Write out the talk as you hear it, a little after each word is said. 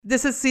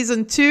This is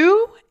season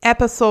 2,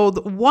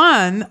 episode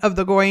 1 of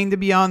the Going to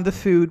Beyond the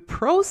Food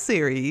Pro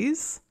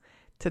series.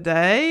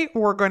 Today,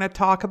 we're going to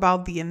talk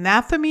about the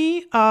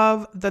anatomy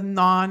of the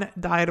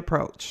non-diet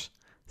approach.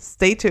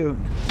 Stay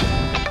tuned.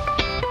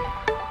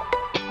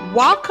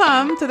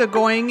 Welcome to the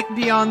Going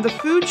Beyond the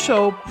Food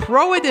Show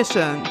Pro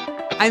Edition.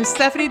 I'm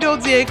Stephanie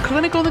Dodier,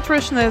 clinical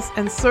nutritionist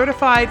and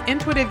certified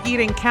intuitive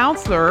eating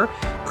counselor,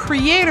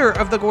 creator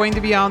of the Going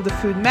to Beyond the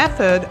Food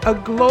method, a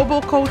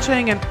global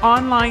coaching and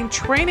online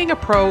training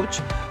approach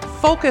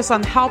focused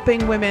on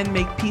helping women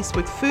make peace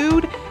with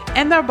food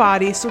and their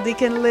body so they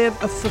can live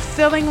a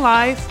fulfilling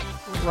life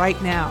right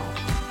now.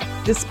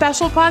 This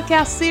special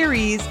podcast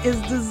series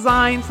is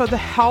designed for the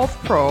health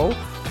pro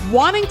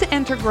wanting to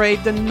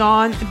integrate the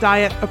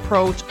non-diet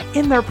approach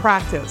in their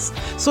practice.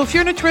 So if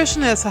you're a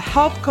nutritionist, a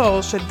health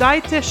coach, a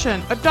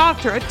dietitian, a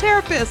doctor, a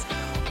therapist,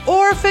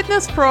 or a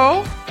fitness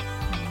pro,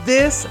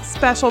 this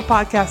special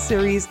podcast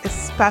series is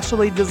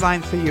specially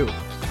designed for you.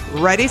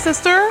 Ready,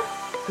 sister?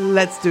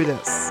 Let's do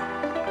this.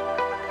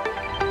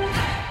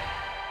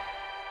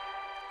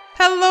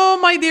 Hello,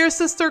 my dear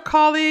sister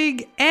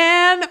colleague,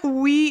 and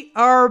we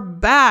are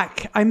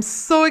back. I'm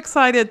so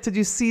excited to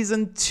do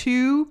season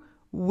 2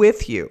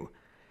 with you.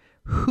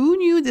 Who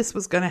knew this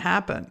was going to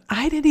happen?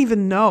 I didn't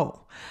even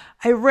know.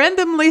 I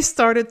randomly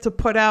started to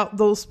put out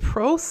those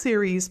Pro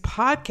Series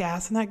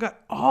podcasts, and I got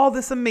all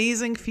this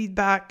amazing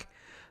feedback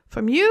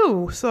from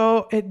you.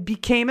 So it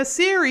became a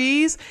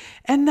series,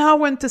 and now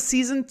went to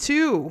season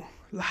 2.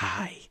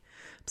 I'm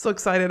so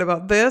excited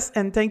about this,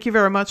 and thank you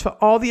very much for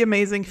all the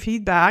amazing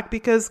feedback,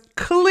 because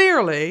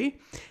clearly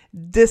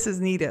this is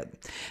needed.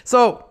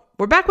 So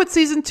we're back with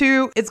season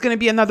 2. It's going to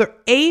be another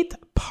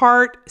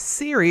 8-part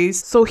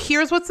series. So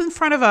here's what's in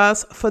front of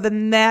us for the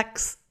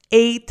next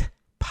 8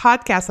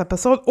 podcast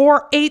episodes,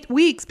 or 8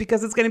 weeks,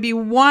 because it's going to be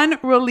one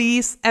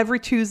release every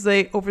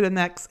Tuesday over the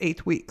next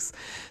 8 weeks.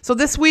 So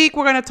this week,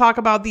 we're going to talk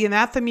about the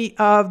anatomy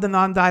of the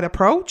non-diet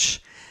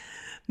approach.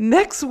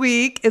 Next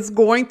week is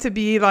going to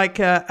be like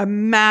a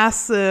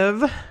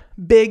massive,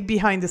 big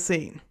behind the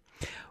scene.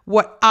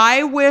 What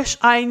I wish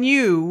I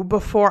knew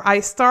before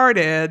I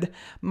started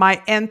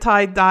my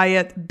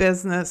anti-diet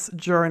business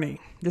journey.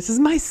 This is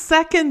my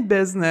second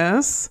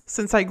business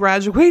since I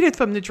graduated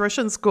from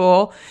nutrition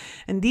school.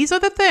 And these are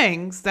the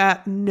things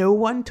that no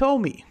one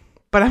told me.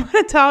 But I'm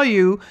going to tell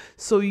you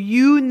so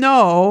you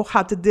know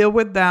how to deal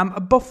with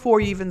them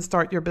before you even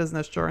start your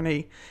business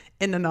journey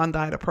in the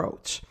non-diet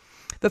approach.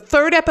 The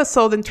third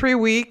episode in 3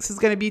 weeks is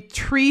going to be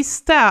 3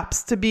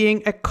 steps to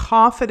being a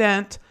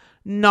confident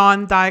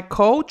non-diet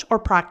coach or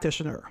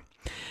practitioner.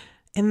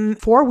 In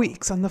 4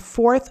 weeks, on the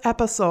 4th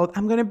episode,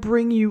 I'm going to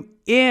bring you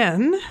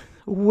in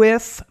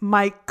with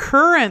my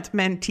current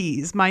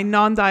mentees, my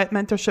non-diet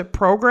mentorship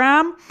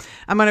program.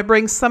 I'm going to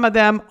bring some of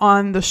them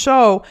on the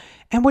show,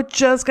 and we're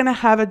just going to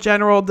have a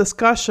general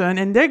discussion,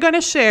 and they're going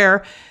to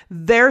share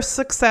their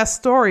success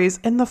stories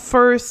in the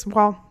first,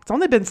 it's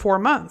only been 4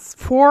 months,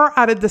 4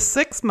 out of the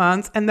 6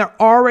 months, and they're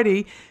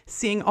already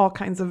seeing all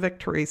kinds of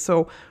victories.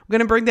 So we're going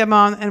to bring them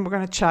on and we're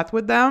going to chat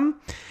with them.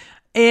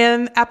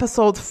 In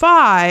episode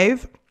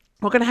 5,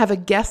 we're going to have a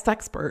guest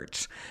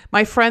expert.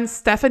 My friend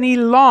Stephanie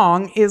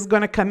Long is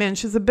going to come in.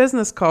 She's a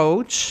business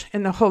coach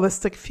in the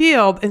holistic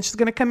field, and she's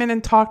going to come in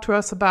and talk to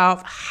us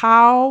about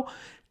how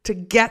to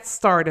get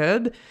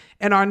started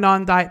in our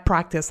non-diet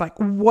practice, like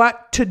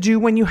what to do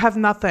when you have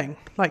nothing,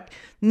 like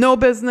no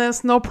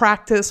business, no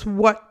practice,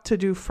 what to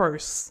do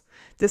first.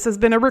 This has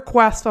been a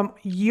request from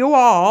you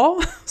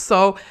all,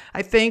 so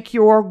I think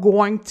you're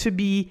going to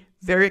be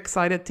very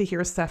excited to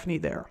hear Stephanie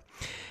there.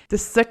 The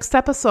 6th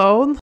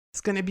episode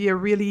is going to be a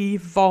really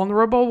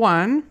vulnerable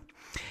one,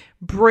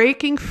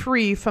 breaking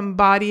free from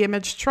body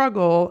image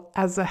struggle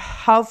as a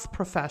health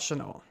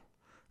professional.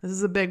 This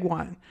is a big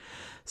one.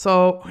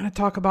 So we're going to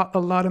talk about a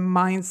lot of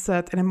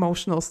mindset and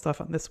emotional stuff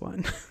on this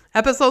one.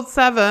 Episode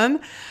 7,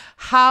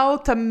 how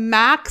to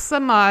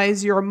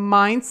maximize your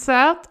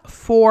mindset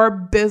for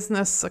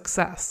business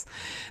success.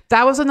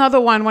 That was another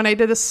one when I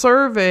did a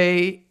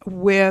survey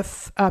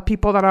with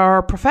people that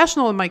are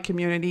professional in my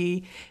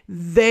community.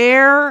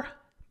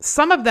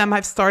 Some of them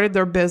have started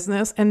their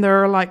business and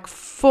they're like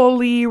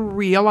fully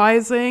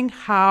realizing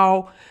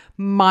how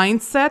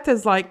mindset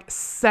is like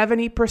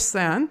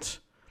 70%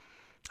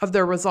 of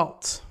their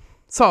results.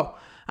 So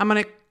I'm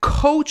going to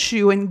coach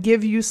you and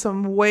give you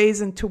some ways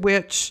into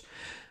which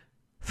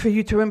for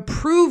you to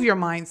improve your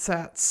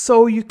mindset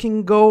so you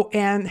can go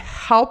and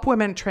help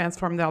women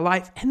transform their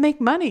life and make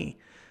money.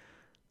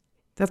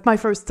 That's my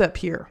first step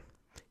here.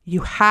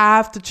 You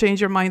have to change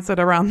your mindset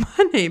around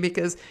money,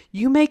 because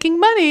you making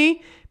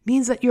money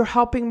means that you're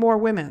helping more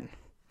women.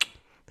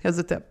 Here's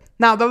a tip.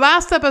 Now, the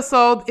last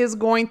episode is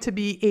going to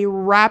be a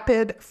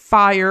rapid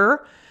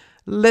fire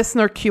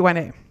listener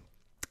Q&A.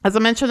 As I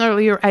mentioned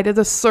earlier, I did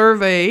a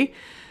survey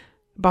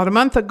about a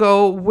month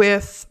ago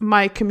with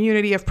my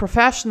community of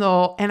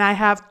professionals, and I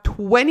have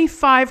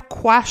 25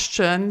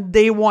 questions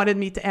they wanted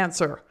me to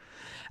answer.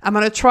 I'm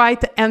going to try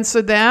to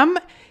answer them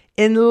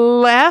in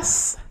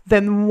less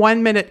than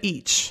 1 minute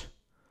each.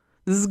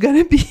 This is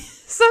going to be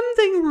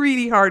something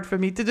really hard for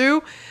me to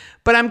do,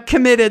 but I'm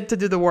committed to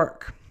do the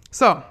work.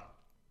 So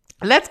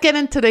let's get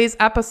into today's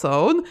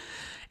episode,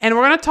 and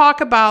we're going to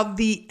talk about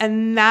the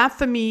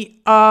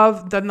anatomy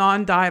of the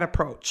non-diet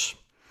approach.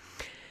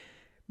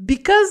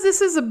 Because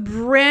this is a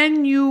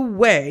brand new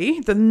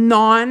way, the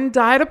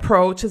non-diet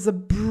approach is a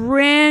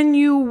brand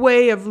new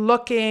way of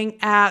looking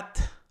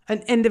at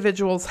an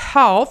individual's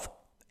health.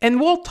 And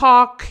we'll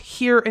talk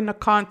here in the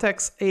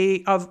context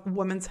of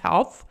women's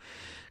health,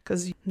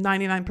 because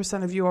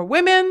 99% of you are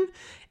women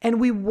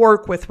and we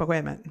work with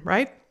women,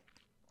 right?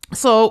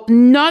 So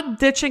not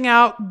ditching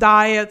out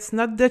diets,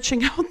 not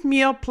ditching out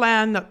meal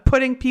plan, not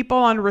putting people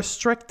on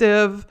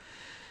restrictive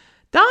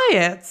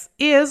diets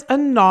is a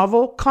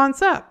novel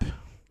concept.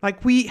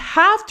 Like, we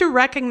have to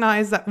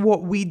recognize that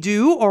what we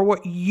do or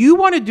what you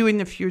want to do in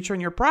the future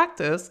in your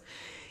practice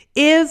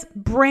is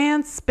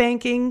brand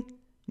spanking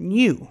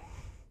new.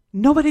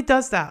 Nobody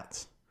does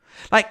that.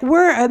 Like,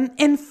 we're an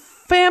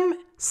infime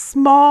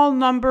small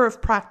number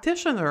of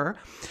practitioners.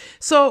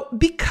 So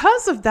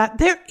because of that,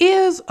 there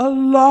is a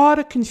lot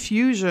of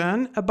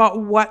confusion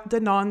about what the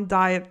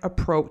non-diet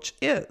approach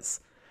is.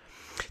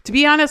 To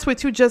be honest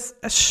with you, just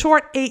a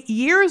short 8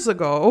 years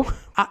ago,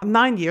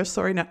 9 years,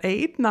 sorry, not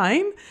 8,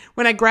 9,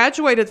 when I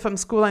graduated from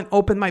school and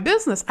opened my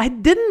business, I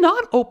did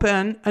not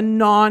open a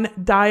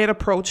non-diet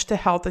approach to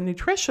health and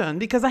nutrition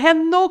because I had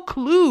no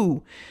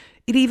clue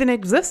it even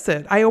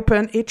existed. I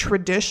opened a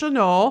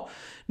traditional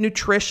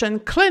nutrition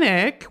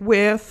clinic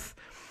with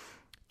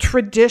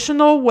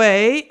traditional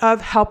way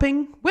of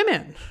helping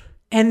women.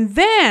 And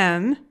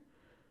then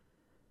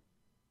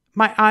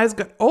my eyes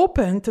got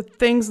open to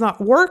things not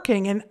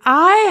working, and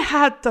I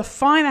had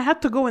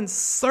to go and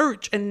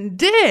search and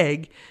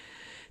dig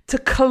to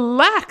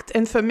collect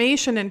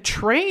information and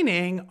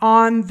training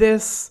on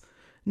this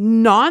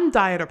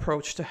non-diet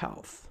approach to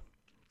health.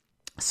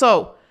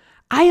 So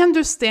I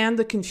understand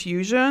the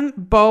confusion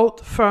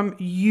both from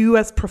you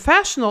as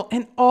professional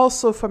and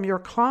also from your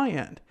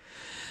client.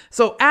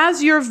 So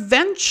as you're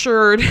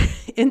ventured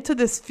into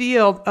this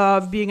field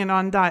of being a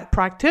non-diet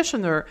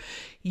practitioner,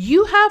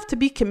 you have to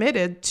be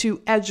committed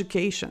to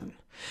education.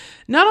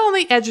 Not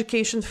only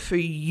education for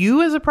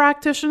you as a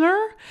practitioner,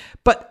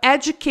 but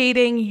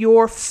educating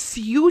your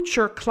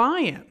future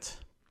client.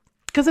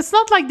 Because it's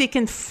not like they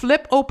can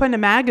flip open a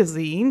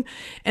magazine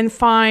and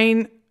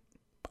find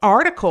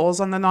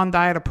articles on the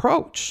non-diet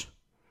approach.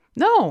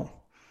 No,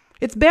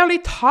 it's barely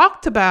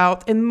talked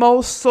about in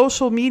most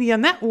social media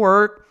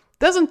network,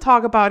 doesn't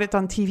talk about it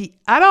on TV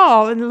at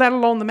all, and let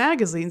alone the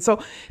magazine.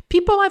 So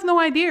people have no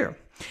idea.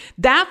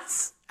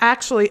 That's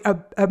actually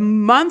a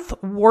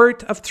month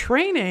worth of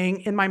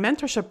training in my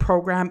mentorship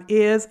program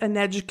is an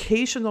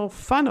educational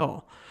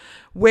funnel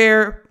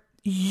where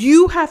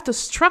you have to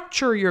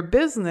structure your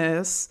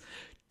business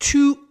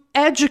to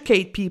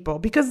educate people,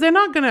 because they're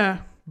not going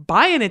to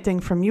buy anything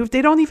from you if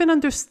they don't even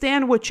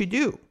understand what you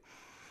do.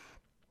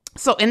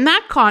 So in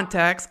that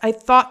context, I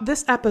thought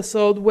this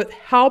episode would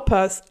help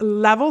us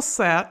level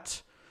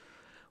set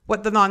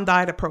what the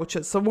non-diet approach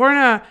is. So we're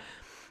going to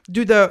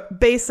do the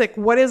basic,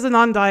 what is a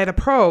non-diet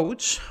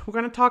approach? We're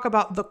going to talk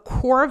about the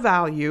core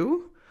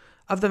value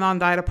of the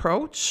non-diet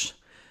approach,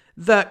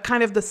 the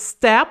kind of the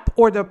step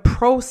or the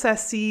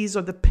processes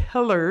or the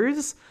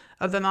pillars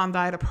of the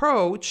non-diet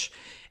approach,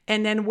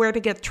 and then where to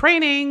get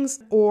trainings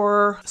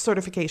or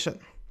certification.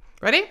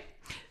 Ready?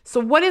 So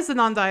what is the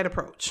non-diet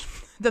approach?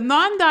 The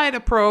non-diet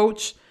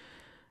approach,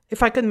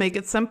 if I could make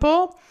it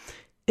simple,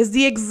 is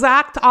the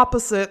exact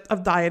opposite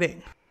of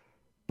dieting.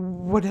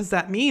 What does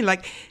that mean?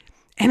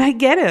 And I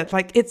get it.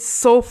 It's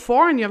so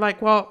foreign. You're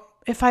like, well,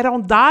 if I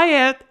don't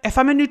diet, if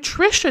I'm a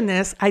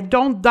nutritionist, I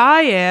don't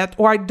diet,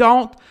 or I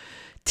don't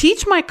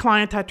teach my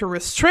client how to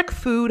restrict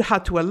food, how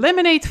to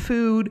eliminate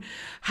food,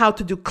 how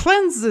to do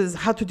cleanses,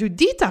 how to do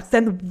detox,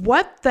 then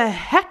what the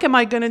heck am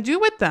I going to do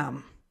with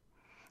them?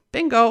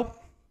 Bingo.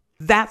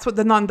 That's what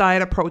the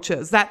non-diet approach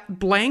is. That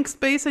blank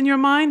space in your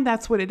mind,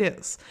 that's what it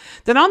is.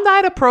 The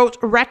non-diet approach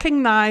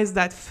recognizes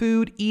that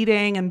food,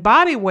 eating, and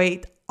body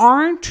weight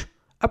aren't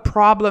a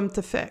problem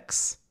to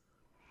fix.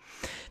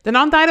 The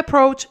non-diet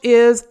approach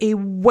is a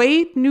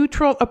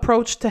weight-neutral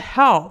approach to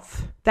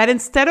health that,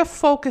 instead of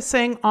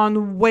focusing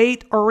on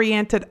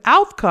weight-oriented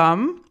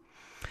outcome,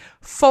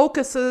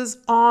 focuses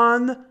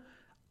on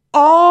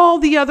all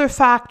the other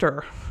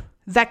factors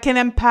that can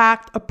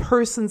impact a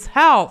person's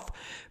health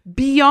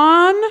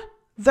beyond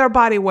their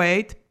body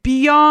weight,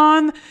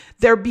 beyond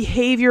their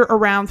behavior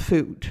around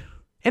food.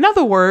 In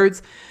other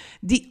words,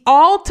 the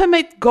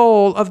ultimate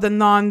goal of the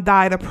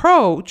non-diet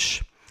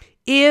approach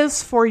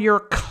is for your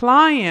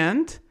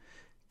client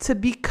to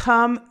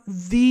become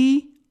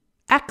the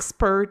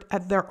expert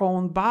at their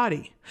own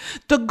body.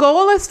 The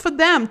goal is for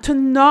them to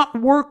not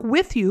work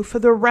with you for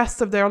the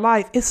rest of their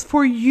life. It's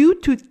for you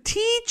to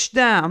teach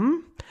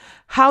them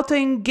how to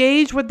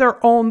engage with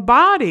their own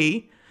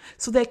body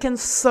so they can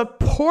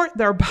support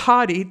their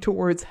body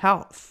towards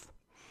health.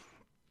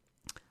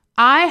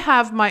 I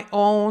have my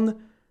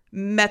own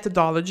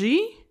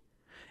methodology.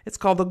 It's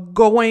called the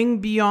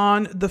Going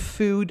Beyond the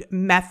Food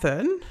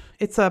method.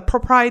 It's a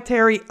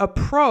proprietary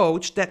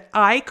approach that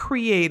I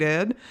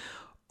created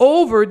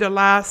over the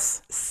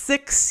last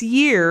 6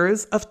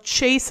 years of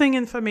chasing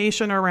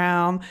information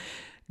around,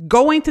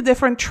 going to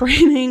different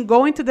training,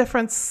 going to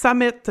different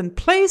summits and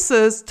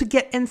places to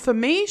get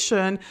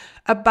information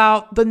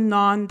about the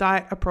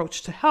non-diet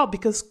approach to health.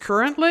 Because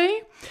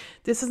currently,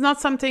 this is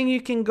not something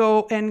you can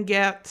go and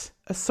get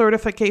a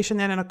certification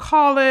in a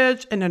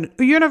college, in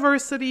a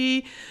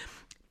university.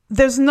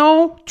 There's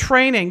no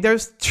training.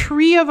 There's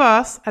 3 of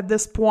us at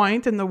this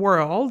point in the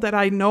world that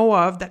I know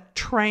of that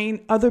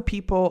train other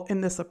people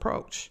in this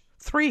approach.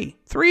 3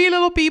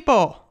 little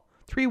people,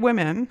 3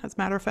 women, as a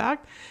matter of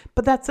fact,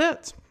 but that's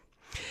it.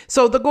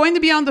 So the Going to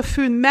Beyond the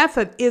Food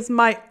method is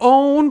my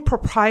own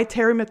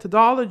proprietary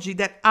methodology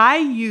that I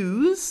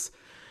use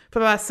for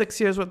the last 6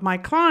 years with my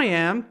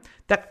client,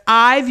 that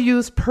I've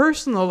used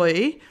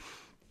personally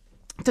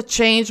to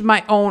change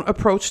my own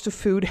approach to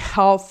food,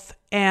 health,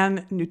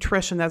 and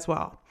nutrition as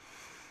well.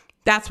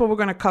 That's what we're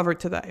going to cover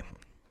today.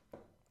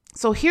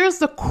 So here's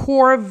the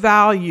core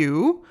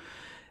value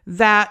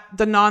that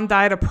the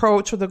non-diet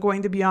approach or the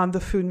Going to Beyond the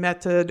Food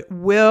method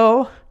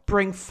will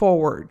bring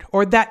forward,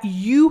 or that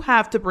you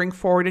have to bring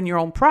forward in your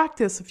own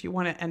practice if you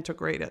want to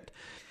integrate it.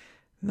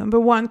 Number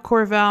 1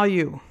 core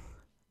value: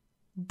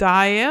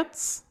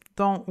 diets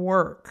don't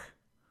work.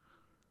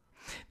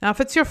 Now, if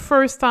it's your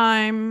first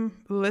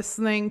time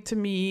listening to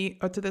me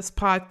or to this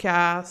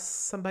podcast,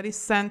 somebody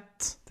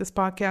sent this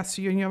podcast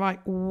to you and you're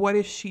like, what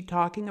is she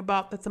talking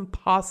about? That's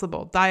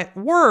impossible. Diet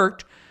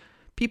worked.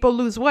 People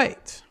lose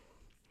weight.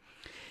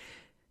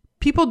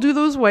 People do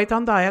lose weight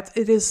on diets.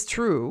 It is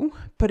true,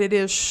 but it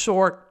is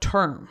short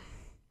term,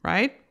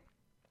 right?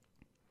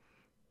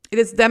 It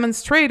is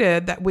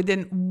demonstrated that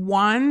within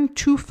 1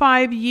 to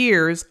 5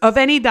 years of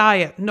any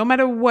diet, no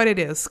matter what it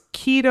is,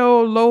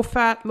 keto, low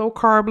fat, low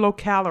carb, low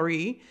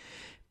calorie,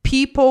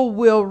 people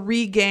will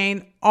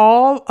regain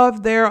all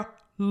of their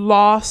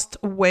lost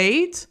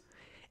weight,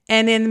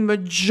 and in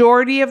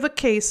majority of the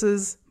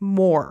cases,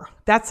 more.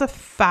 That's a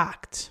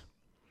fact.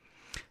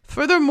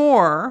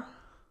 Furthermore,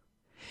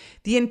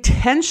 the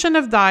intention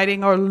of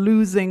dieting or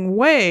losing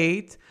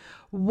weight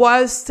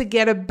was to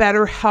get a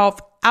better health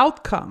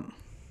outcome.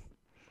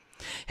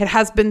 It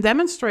has been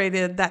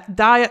demonstrated that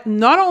diet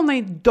not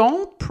only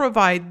don't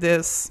provide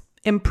this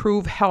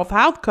improved health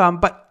outcome,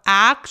 but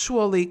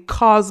actually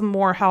cause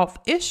more health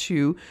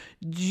issue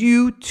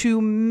due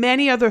to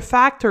many other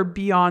factors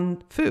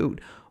beyond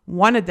food.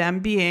 One of them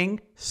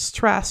being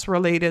stress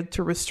related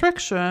to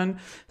restriction,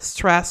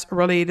 stress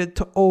related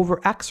to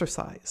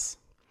over-exercise.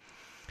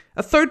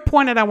 A third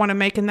point that I want to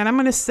make, and then I'm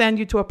going to send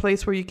you to a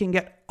place where you can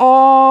get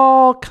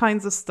all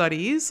kinds of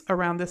studies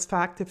around this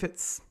fact if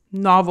it's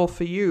novel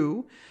for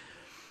you.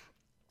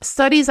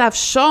 Studies have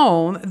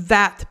shown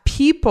that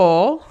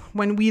people,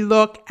 when we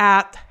look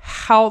at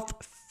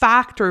health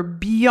factor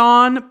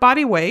beyond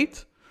body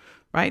weight,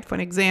 right? For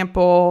an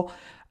example,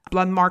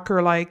 blood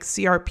marker like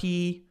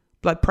CRP,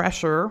 blood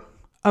pressure,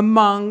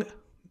 among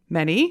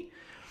many,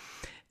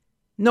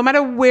 no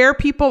matter where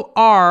people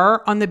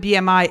are on the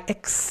BMI,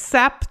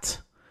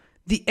 except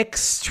the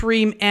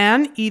extreme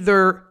end,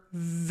 either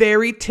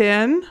very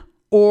thin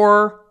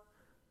or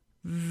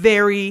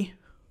very,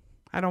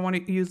 I don't want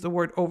to use the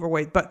word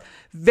overweight, but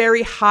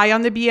very high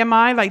on the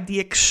BMI, like the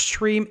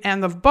extreme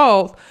end of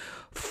both,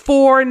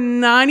 for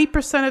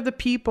 90% of the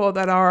people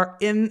that are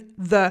in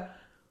the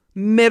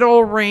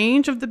middle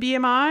range of the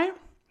BMI,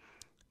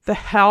 the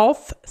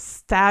health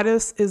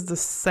status is the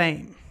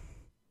same.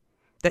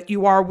 That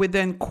you are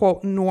within,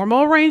 quote,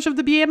 normal range of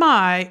the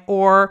BMI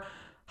or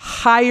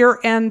higher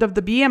end of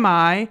the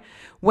BMI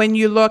when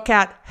you look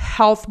at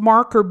health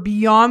marker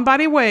beyond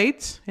body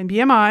weight and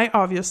BMI,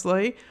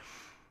 obviously,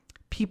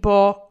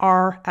 people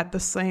are at the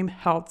same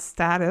health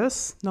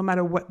status no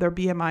matter what their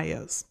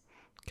BMI is.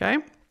 Okay?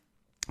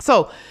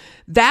 So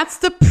that's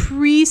the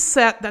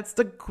preset, that's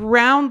the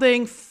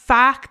grounding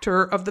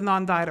factor of the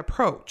non-diet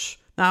approach.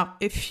 Now,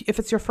 if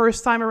it's your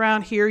first time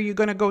around here, you're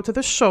going to go to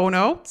the show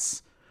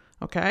notes,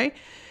 okay?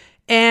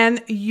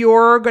 And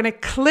you're going to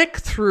click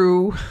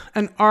through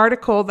an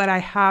article that I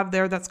have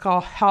there that's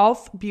called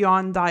Health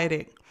Beyond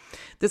Dieting.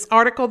 This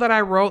article that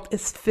I wrote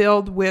is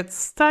filled with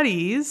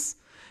studies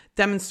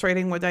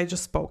demonstrating what I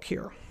just spoke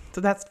here. So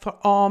that's for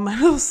all my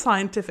little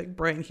scientific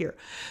brain here.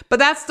 But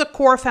that's the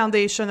core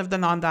foundation of the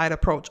non-diet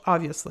approach,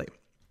 obviously.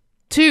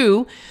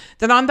 2,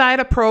 the non-diet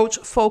approach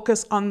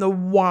focus on the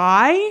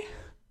why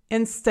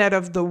instead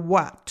of the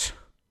what.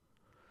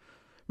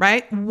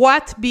 Right?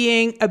 What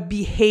being a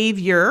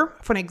behavior,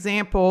 for an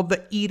example,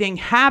 the eating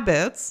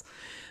habits,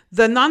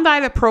 the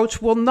non-diet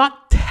approach will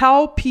not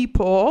tell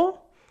people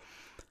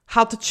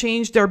how to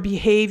change their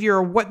behavior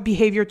or what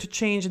behavior to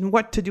change and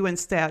what to do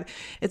instead.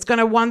 It's going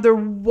to wonder,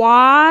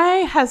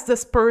 why has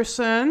this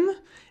person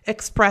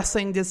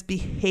expressing this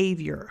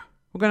behavior?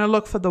 We're going to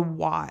look for the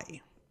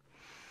why.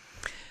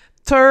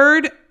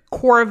 Third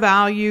core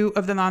value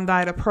of the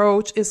non-diet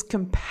approach is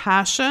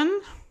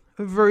compassion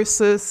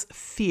versus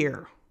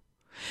fear.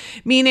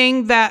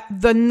 Meaning that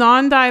the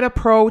non-diet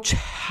approach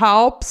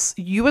helps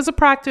you as a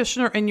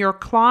practitioner and your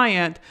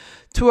client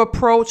to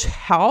approach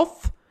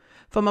health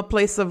from a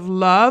place of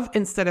love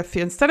instead of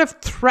fear, instead of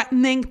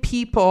threatening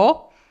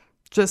people,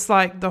 just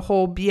like the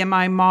whole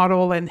BMI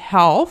model and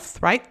health,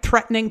 right?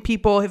 Threatening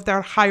people if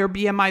they're higher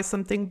BMI,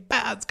 something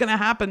bad's going to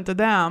happen to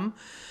them.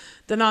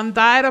 The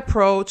non-diet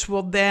approach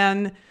will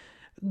then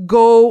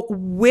go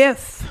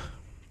with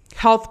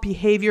health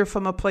behavior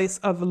from a place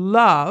of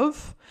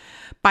love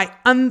by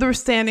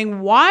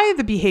understanding why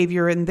the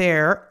behavior in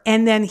there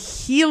and then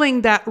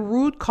healing that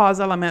root cause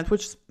element,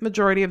 which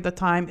majority of the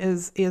time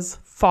is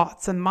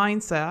thoughts and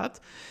mindset,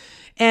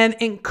 and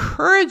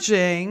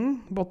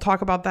encouraging, we'll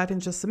talk about that in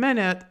just a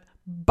minute,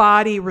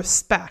 body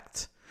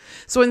respect.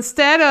 So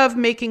instead of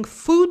making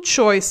food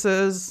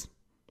choices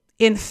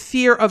in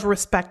fear of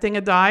respecting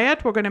a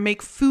diet, we're going to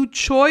make food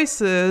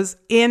choices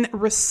in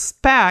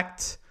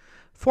respect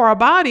for our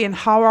body and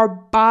how our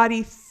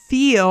body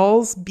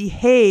feels,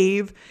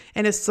 behave,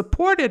 and is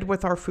supported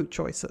with our food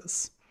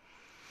choices.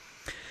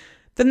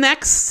 The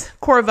next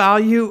core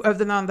value of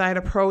the non-diet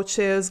approach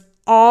is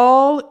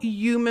all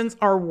humans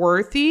are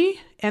worthy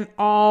and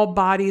all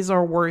bodies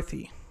are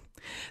worthy.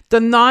 The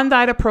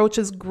non-diet approach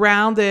is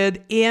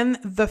grounded in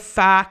the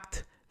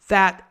fact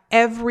that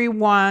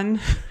everyone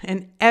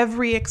and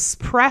every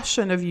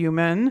expression of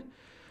human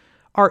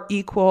are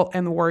equal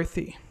and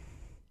worthy.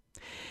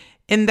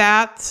 In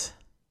that,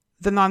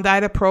 the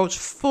non-diet approach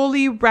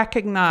fully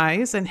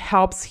recognizes and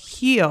helps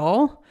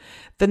heal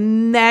the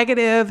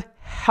negative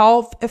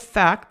health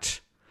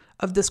effect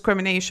of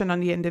discrimination on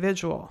the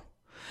individual.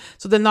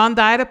 So the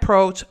non-diet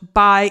approach,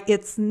 by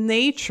its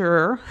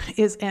nature,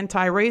 is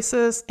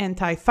anti-racist,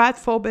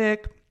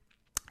 anti-fatphobic,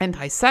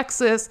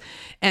 anti-sexist,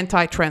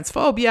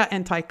 anti-transphobia,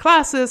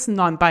 anti-classist,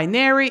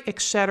 non-binary,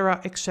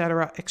 etc.,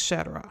 etc.,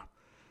 etc.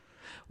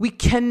 We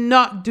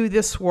cannot do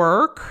this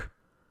work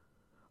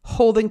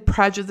holding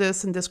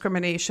prejudice and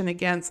discrimination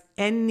against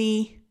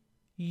any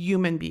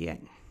human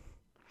being.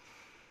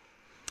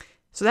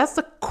 So that's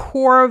the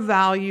core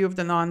value of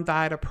the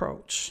non-diet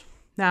approach.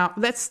 Now,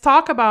 let's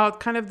talk about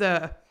kind of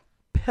the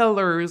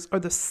pillars or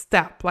the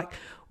step. Like,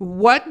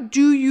 what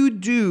do you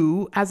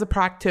do as a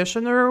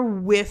practitioner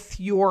with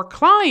your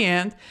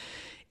client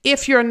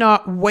if you're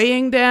not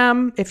weighing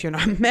them, if you're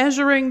not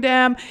measuring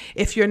them,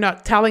 if you're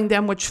not telling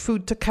them which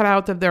food to cut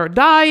out of their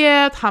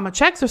diet, how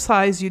much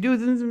exercise you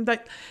do?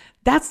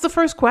 That's the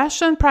first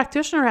question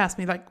practitioner asked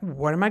me, like,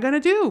 what am I going to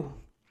do?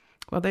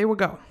 Well, there we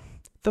go.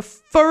 The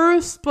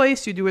first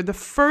place you do it, the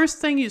first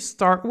thing you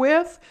start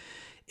with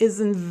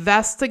is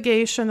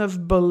investigation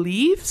of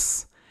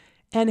beliefs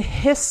and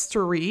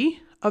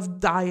history of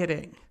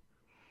dieting.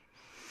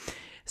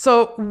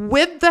 So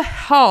with the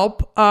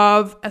help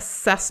of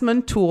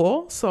assessment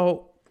tool,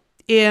 so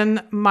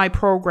in my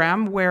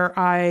program where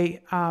I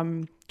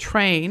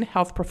train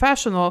health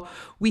professional,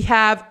 we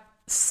have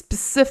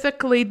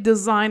specifically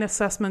designed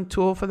assessment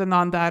tool for the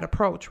non-diet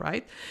approach,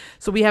 right?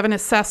 So we have an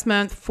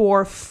assessment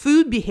for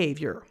food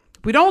behavior.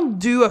 We don't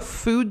do a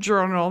food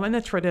journal in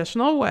a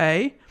traditional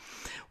way.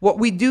 What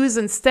we do is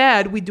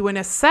instead, we do an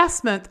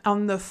assessment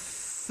on the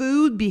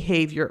food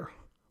behavior,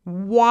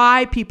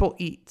 why people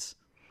eat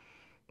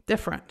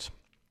different.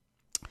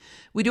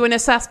 We do an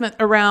assessment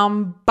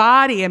around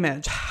body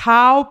image,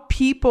 how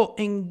people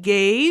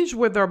engage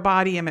with their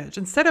body image.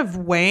 Instead of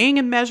weighing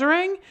and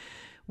measuring,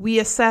 we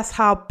assess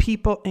how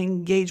people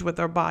engage with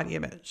their body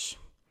image.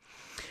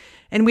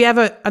 And we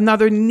have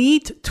another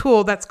neat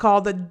tool that's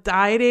called the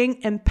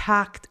Dieting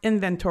Impact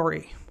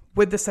Inventory.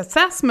 With this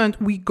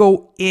assessment, we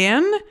go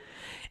in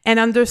and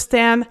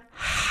understand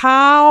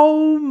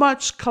how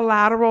much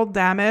collateral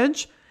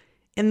damage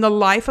in the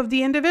life of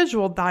the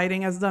individual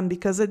dieting has done,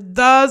 because it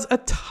does a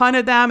ton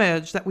of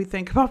damage. That we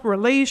think about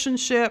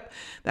relationship,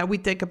 that we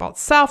think about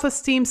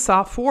self-esteem,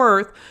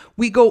 self-worth.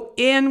 We go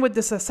in with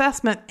this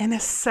assessment and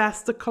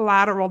assess the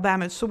collateral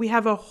damage. So we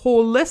have a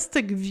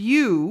holistic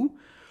view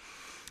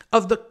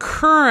of the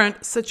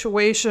current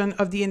situation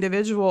of the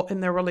individual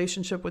in their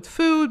relationship with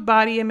food,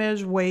 body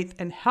image, weight,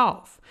 and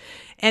health.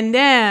 And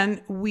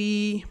then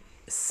we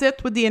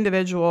sit with the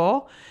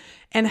individual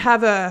and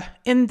have a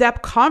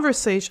in-depth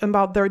conversation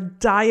about their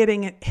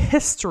dieting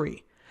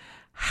history.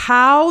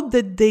 How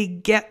did they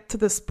get to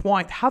this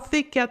point? How did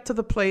they get to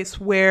the place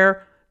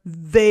where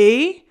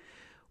they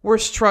were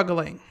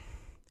struggling?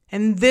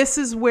 And this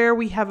is where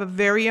we have a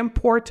very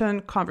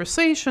important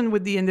conversation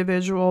with the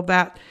individual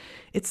that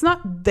it's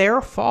not their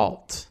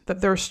fault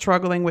that they're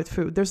struggling with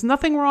food. There's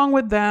nothing wrong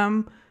with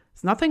them.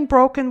 There's nothing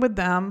broken with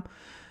them.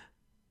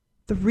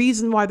 The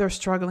reason why they're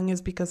struggling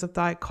is because of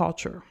diet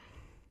culture.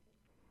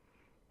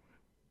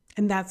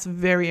 And that's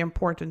very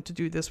important to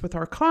do this with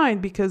our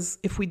client, because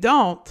if we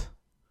don't,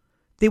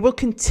 they will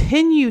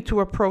continue to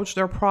approach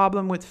their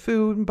problem with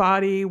food,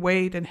 body,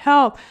 weight, and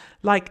health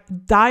like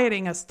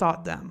dieting has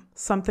taught them.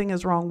 Something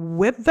is wrong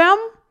with them,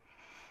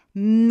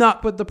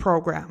 not with the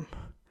program.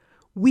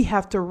 We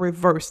have to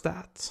reverse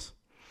that.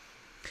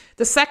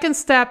 The second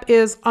step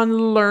is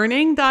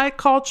unlearning diet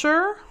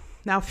culture.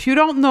 Now, if you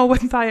don't know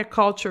what diet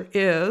culture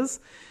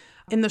is,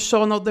 in the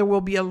show note, there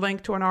will be a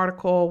link to an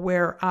article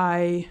where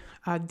I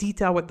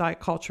detail what diet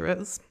culture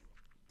is.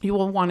 You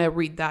will want to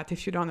read that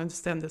if you don't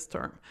understand this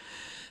term.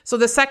 So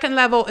the second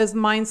level is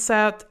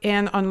mindset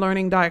and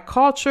unlearning diet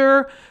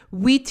culture.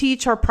 We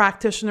teach our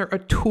practitioner a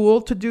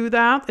tool to do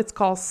that. It's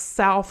called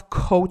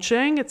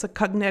self-coaching. It's a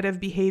cognitive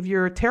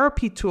behavior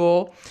therapy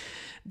tool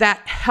that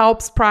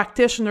helps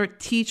practitioner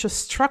teach a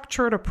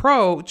structured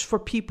approach for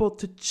people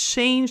to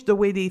change the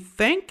way they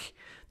think,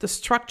 the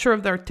structure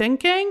of their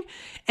thinking,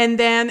 and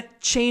then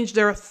change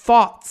their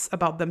thoughts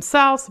about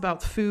themselves,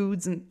 about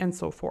foods, and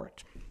so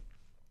forth.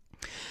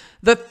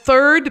 The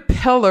third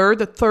pillar,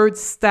 the third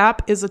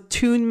step, is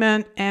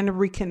attunement and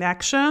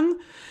reconnection.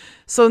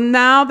 So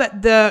now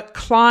that the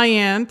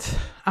client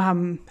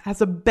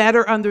has a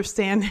better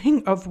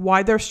understanding of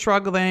why they're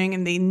struggling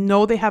and they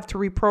know they have to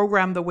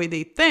reprogram the way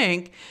they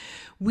think,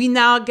 we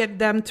now get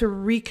them to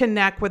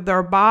reconnect with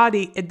their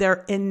body,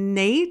 their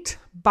innate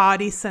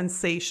body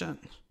sensation.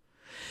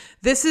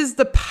 This is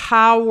the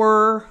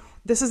power.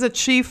 This is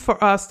achieved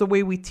for us the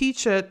way we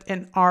teach it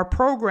in our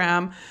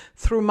program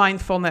through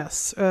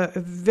mindfulness, a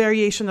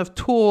variation of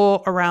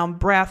tool around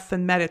breath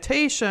and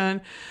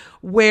meditation,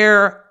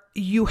 where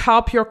you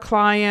help your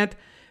client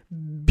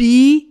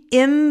be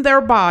in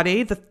their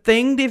body, the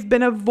thing they've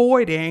been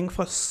avoiding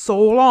for so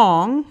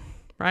long,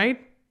 right?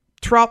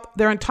 Throughout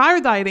their entire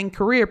dieting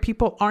career,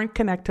 people aren't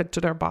connected to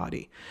their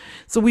body.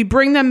 So we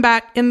bring them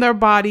back in their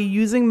body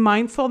using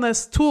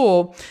mindfulness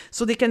tool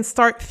so they can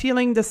start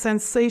feeling the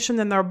sensation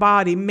in their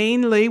body.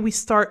 Mainly, we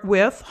start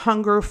with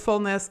hunger,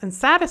 fullness, and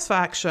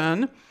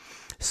satisfaction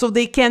so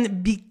they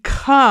can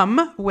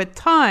become, with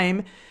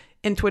time,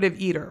 intuitive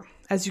eater.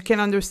 As you can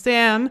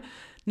understand,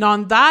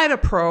 non-diet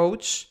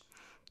approach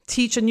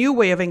teach a new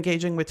way of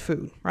engaging with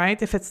food,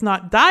 right? If it's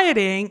not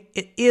dieting,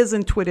 it is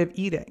intuitive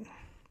eating.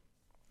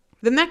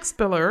 The next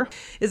pillar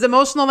is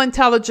emotional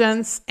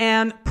intelligence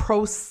and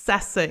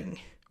processing,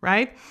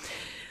 right?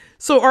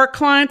 So our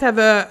clients have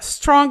a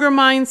stronger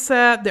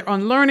mindset, they're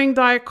unlearning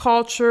diet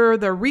culture,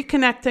 they're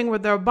reconnecting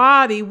with their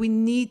body. We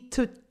need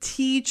to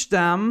teach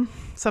them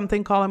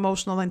something called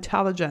emotional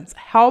intelligence,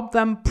 help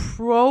them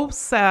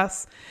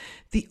process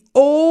the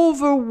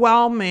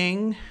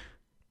overwhelming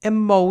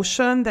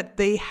emotion that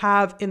they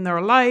have in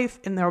their life,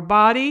 in their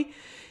body,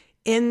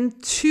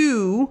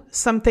 into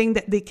something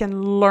that they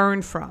can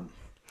learn from.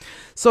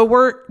 So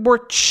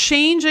we're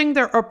changing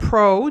their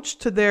approach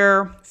to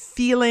their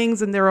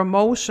feelings and their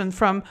emotion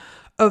from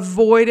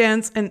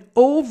avoidance and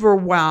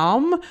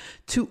overwhelm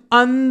to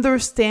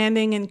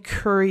understanding and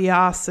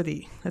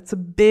curiosity. That's a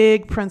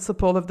big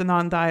principle of the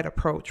non-diet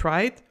approach,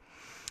 right?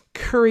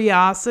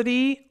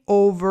 Curiosity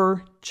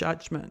over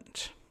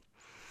judgment.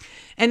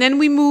 And then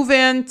we move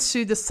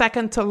into the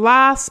second to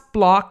last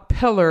block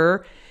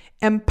pillar,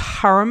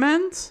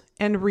 empowerment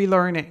and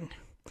relearning.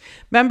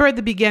 Remember at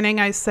the beginning,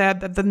 I said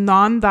that the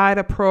non-diet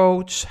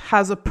approach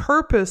has a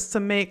purpose to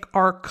make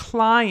our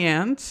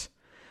client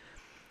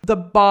the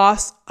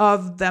boss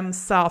of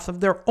themselves, of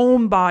their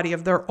own body,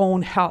 of their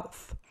own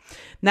health.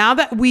 Now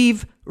that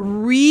we've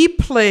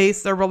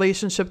replaced their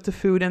relationship to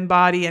food and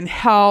body and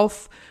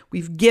health,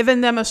 we've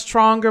given them a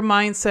stronger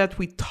mindset,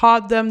 we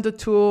taught them the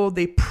tool,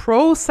 they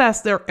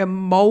process their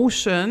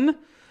emotion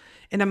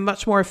in a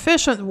much more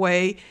efficient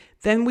way,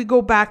 then we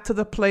go back to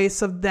the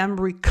place of them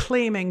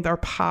reclaiming their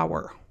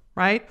power,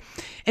 right?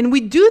 And we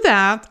do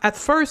that at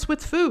first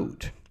with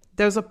food.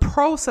 There's a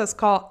process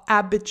called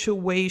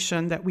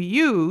habituation that we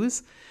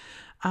use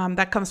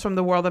that comes from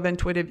the world of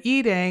intuitive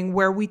eating,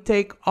 where we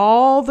take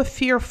all the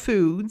fear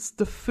foods,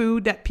 the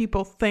food that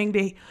people think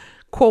they,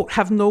 quote,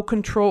 have no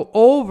control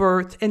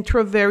over, and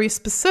through a very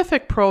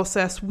specific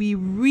process, we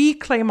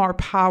reclaim our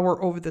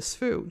power over this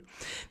food.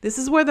 This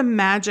is where the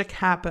magic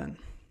happens.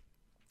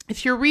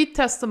 If you read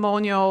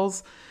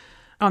testimonials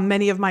on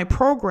many of my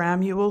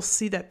program, you will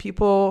see that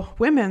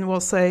women will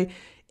say,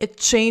 it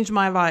changed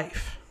my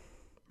life,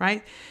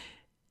 right?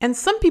 And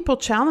some people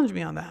challenge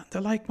me on that.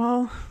 They're like,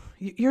 well,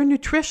 you're a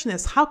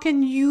nutritionist. How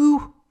can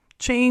you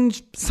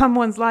change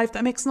someone's life?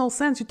 That makes no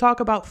sense. You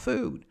talk about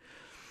food.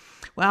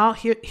 Well,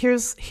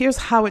 here's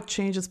how it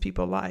changes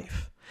people's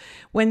life.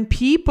 When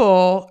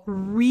people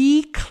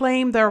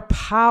reclaim their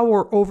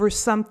power over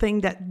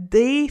something that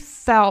they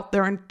felt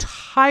their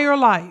entire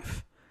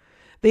life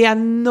they had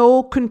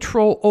no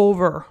control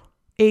over,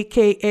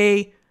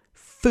 aka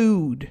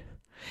food,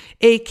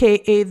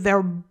 aka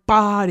their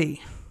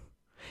body,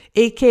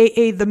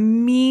 aka the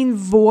mean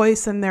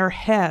voice in their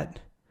head.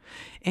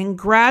 And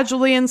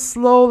gradually and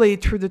slowly,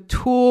 through the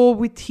tool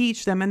we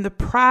teach them and the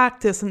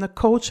practice and the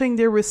coaching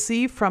they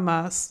receive from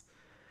us,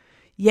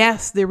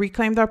 yes, they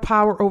reclaim their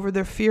power over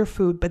their fear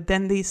food, but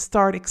then they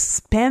start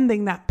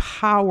expanding that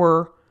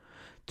power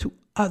to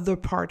other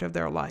part of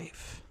their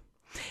life.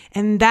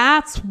 And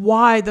that's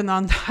why the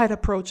non-diet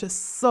approach is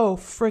so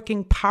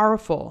freaking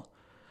powerful.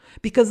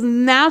 Because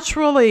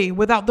naturally,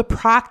 without the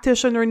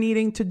practitioner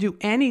needing to do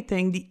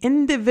anything, the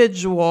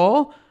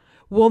individual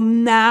will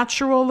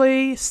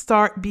naturally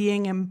start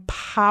being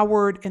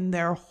empowered in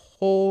their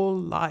whole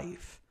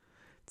life.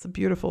 It's a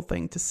beautiful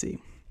thing to see.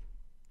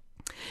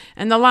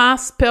 And the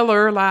last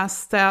pillar,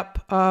 last step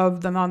of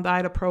the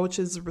non-diet approach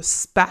is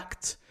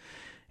respect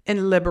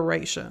and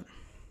liberation.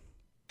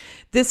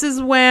 This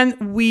is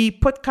when we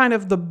put kind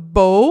of the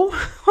bow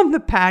on the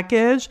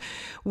package,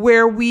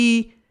 where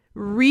we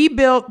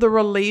rebuild the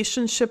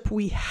relationship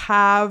we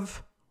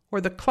have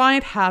or the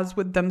client has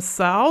with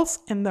themselves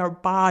and their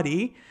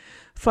body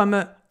from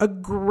a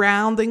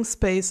grounding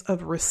space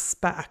of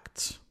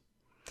respect.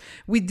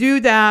 We do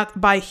that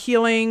by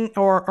healing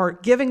or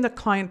giving the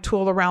client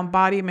tool around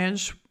body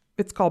image.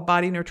 It's called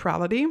body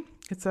neutrality.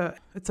 It's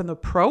an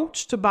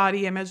approach to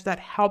body image that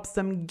helps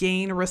them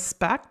gain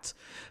respect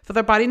for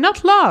their body,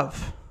 not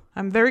love.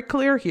 I'm very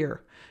clear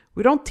here.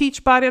 We don't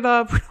teach body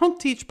love. We don't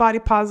teach body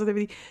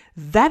positivity.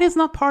 That is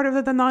not part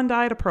of the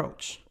non-diet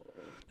approach.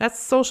 That's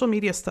social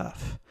media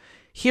stuff.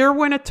 Here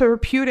we're in a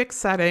therapeutic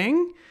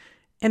setting,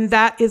 and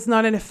that is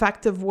not an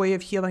effective way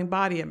of healing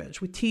body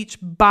image. We teach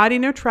body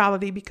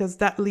neutrality because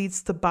that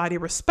leads to body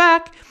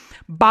respect.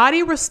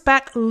 Body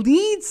respect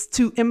leads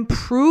to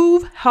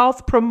improve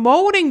health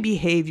promoting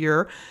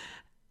behavior,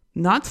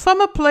 not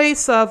from a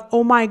place of,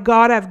 oh my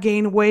God, I've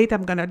gained weight,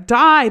 I'm going to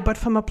die, but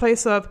from a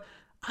place of,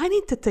 I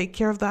need to take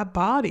care of that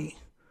body.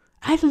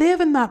 I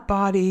live in that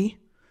body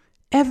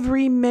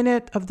every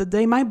minute of the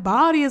day. My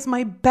body is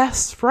my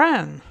best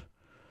friend.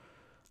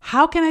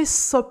 How can I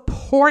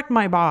support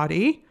my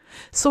body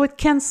so it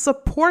can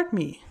support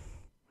me?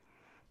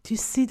 Do you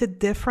see the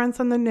difference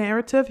in the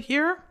narrative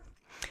here?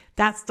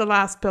 That's the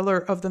last pillar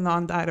of the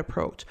non-diet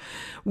approach.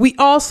 We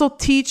also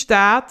teach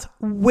that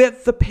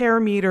with the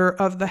parameter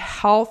of the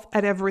Health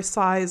at Every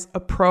Size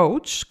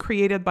approach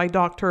created by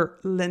Dr.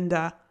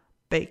 Linda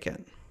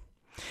Bacon.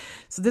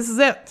 So this is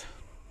it.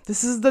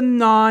 This is the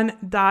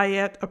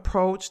non-diet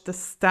approach, the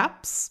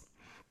steps,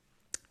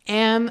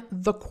 and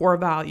the core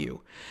value.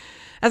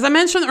 As I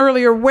mentioned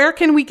earlier, where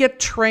can we get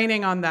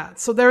training on that?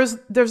 So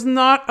there's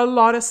not a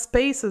lot of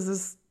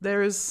spaces.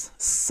 There's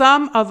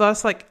some of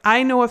us, like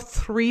I know of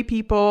 3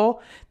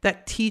 people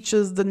that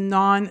teaches the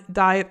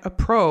non-diet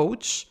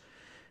approach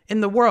in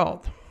the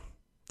world.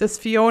 There's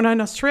Fiona in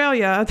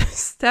Australia, there's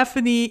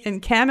Stephanie in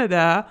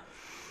Canada,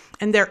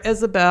 and there's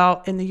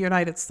Isabel in the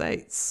United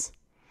States.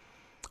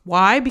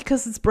 Why?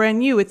 Because it's brand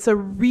new. It's a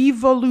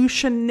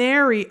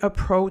revolutionary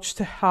approach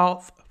to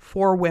health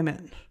for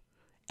women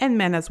and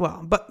men as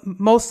well. But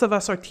most of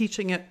us are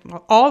teaching it,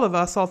 all of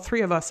us, all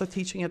 3 of us are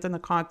teaching it in the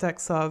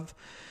context of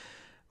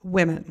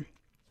women.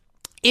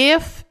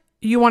 If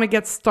you want to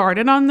get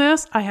started on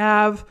this, I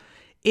have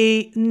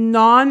a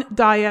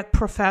non-diet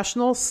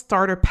professional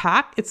starter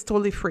pack. It's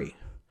totally free.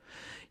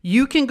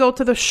 You can go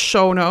to the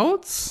show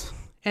notes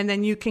and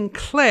then you can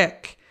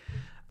click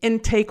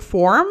intake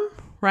form,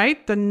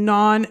 right? The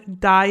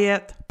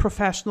non-diet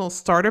professional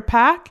starter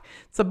pack.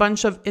 It's a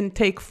bunch of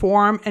intake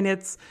form, and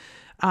it's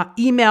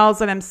emails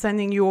that I'm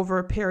sending you over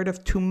a period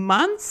of 2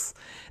 months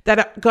that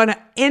are going to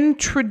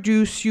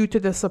introduce you to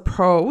this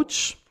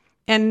approach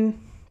and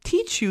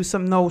teach you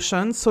some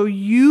notions so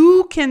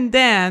you can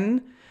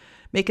then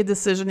make a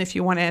decision if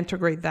you want to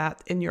integrate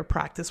that in your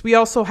practice. We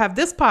also have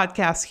this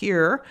podcast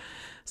here.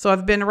 So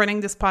I've been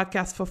running this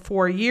podcast for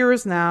 4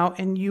 years now,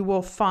 and you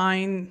will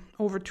find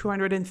over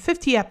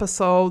 250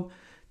 episodes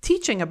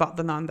teaching about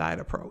the non-diet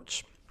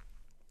approach.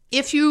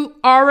 If you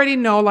already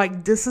know,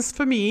 like, this is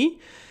for me,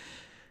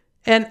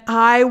 and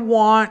I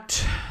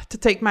want to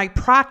take my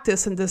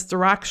practice in this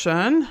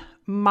direction,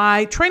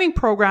 my training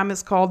program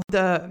is called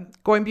the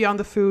Going Beyond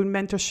the Food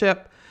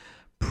Mentorship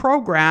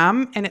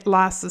Program, and it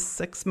lasts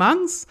 6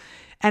 months.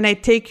 And I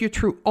take you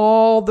through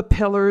all the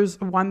pillars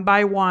one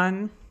by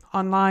one,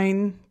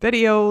 online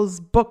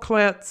videos,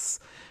 booklets,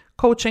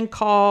 coaching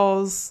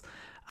calls,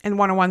 and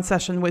one-on-one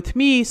session with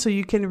me, so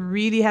you can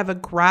really have a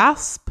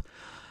grasp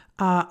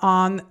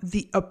on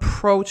the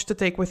approach to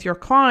take with your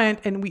client.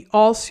 And we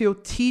also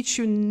teach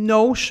you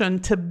notion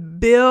to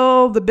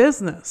build the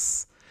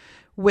business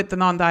with the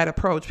non-diet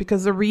approach,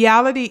 because the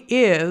reality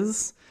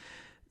is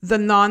the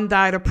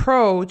non-diet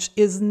approach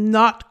is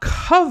not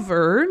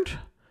covered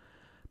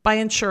by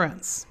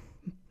insurance.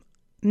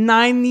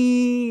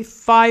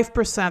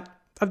 95%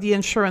 of the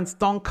insurance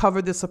don't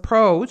cover this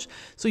approach,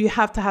 so you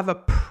have to have a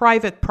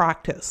private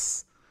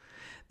practice.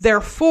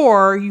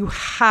 Therefore, you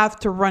have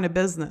to run a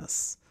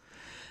business.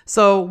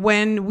 So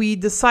when we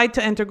decide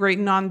to integrate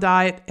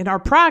non-diet in our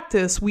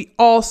practice, we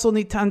also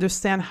need to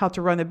understand how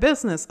to run a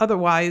business.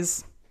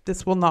 Otherwise,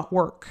 this will not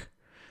work.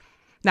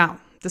 Now,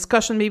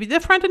 discussion may be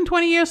different in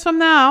 20 years from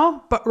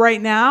now, but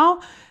right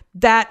now,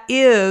 that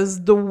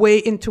is the way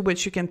into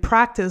which you can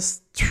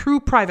practice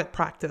through private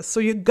practice. So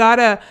you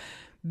gotta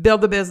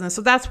build a business.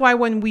 So that's why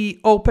when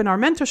we opened our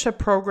mentorship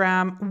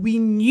program, we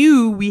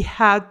knew we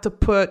had to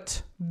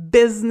put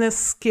business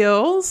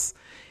skills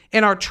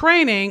in our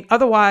training.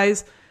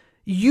 Otherwise,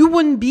 you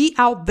wouldn't be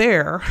out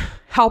there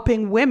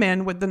helping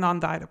women with the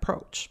non-diet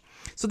approach.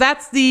 So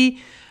that's the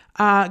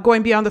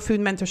Going Beyond the Food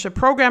Mentorship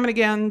Program. And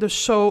again,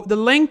 the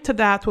link to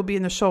that will be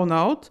in the show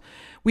note.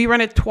 We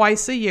run it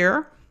twice a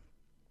year.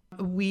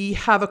 We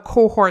have a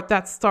cohort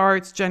that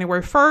starts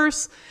January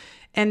 1st,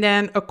 and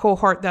then a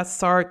cohort that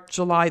starts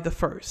July the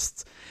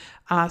 1st.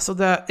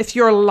 If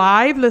you're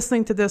live,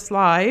 listening to this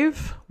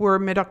live, we're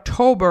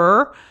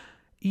mid-October.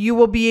 you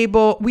will be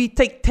able, we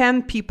take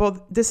 10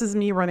 people. This is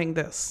me running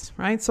this,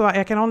 right? So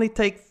I can only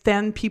take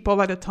 10 people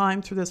at a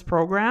time through this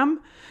program.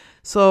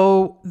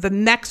 So the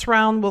next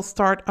round will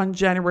start on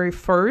January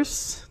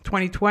 1st,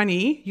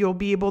 2020. You'll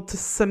be able to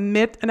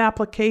submit an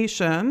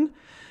application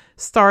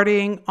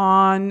starting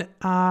on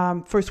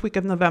first week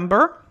of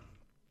November.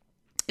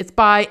 It's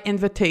by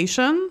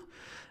invitation.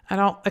 I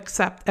don't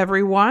accept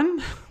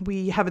everyone.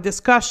 We have a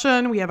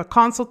discussion, we have a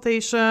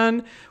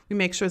consultation, we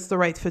make sure it's the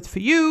right fit for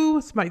you,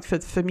 it's the right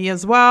fit for me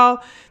as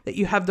well, that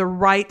you have the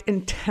right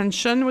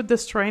intention with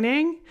this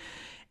training.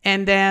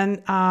 And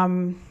then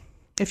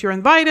if you're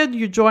invited,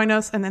 you join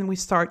us, and then we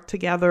start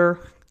together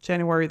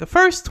January the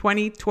 1st,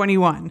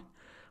 2021.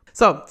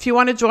 So if you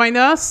want to join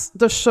us,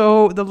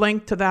 the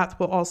link to that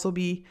will also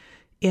be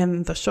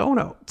in the show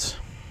notes.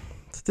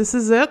 So this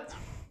is it.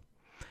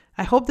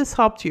 I hope this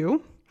helped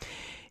you.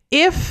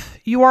 If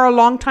you are a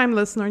longtime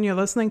listener and you're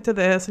listening to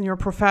this and you're a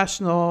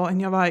professional and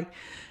you're like,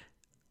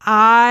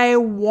 I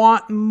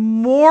want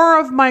more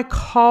of my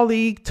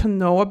colleague to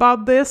know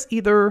about this,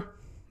 either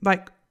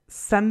like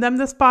send them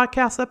this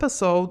podcast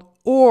episode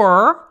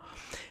or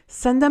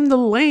send them the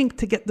link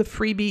to get the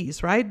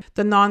freebies, right?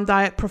 The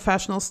non-diet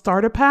professional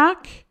starter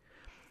pack.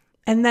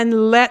 And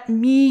then let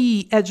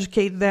me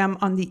educate them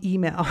on the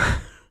email.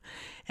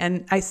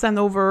 And I sent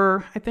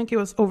over, I think it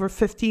was over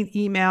 15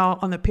 email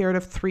on a period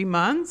of 3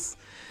 months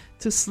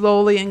to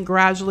slowly and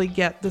gradually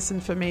get this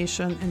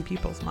information in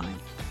people's mind.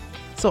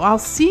 So I'll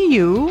see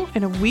you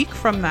in a week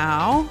from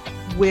now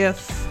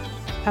with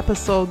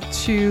episode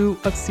 2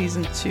 of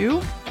season 2,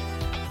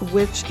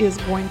 which is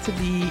going to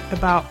be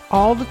about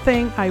all the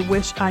things I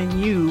wish I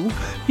knew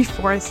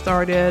before I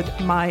started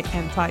my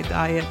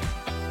anti-diet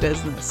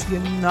business.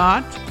 You're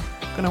not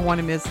going to want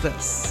to miss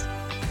this.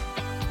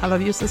 I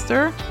love you,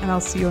 sister, and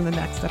I'll see you in the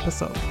next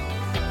episode.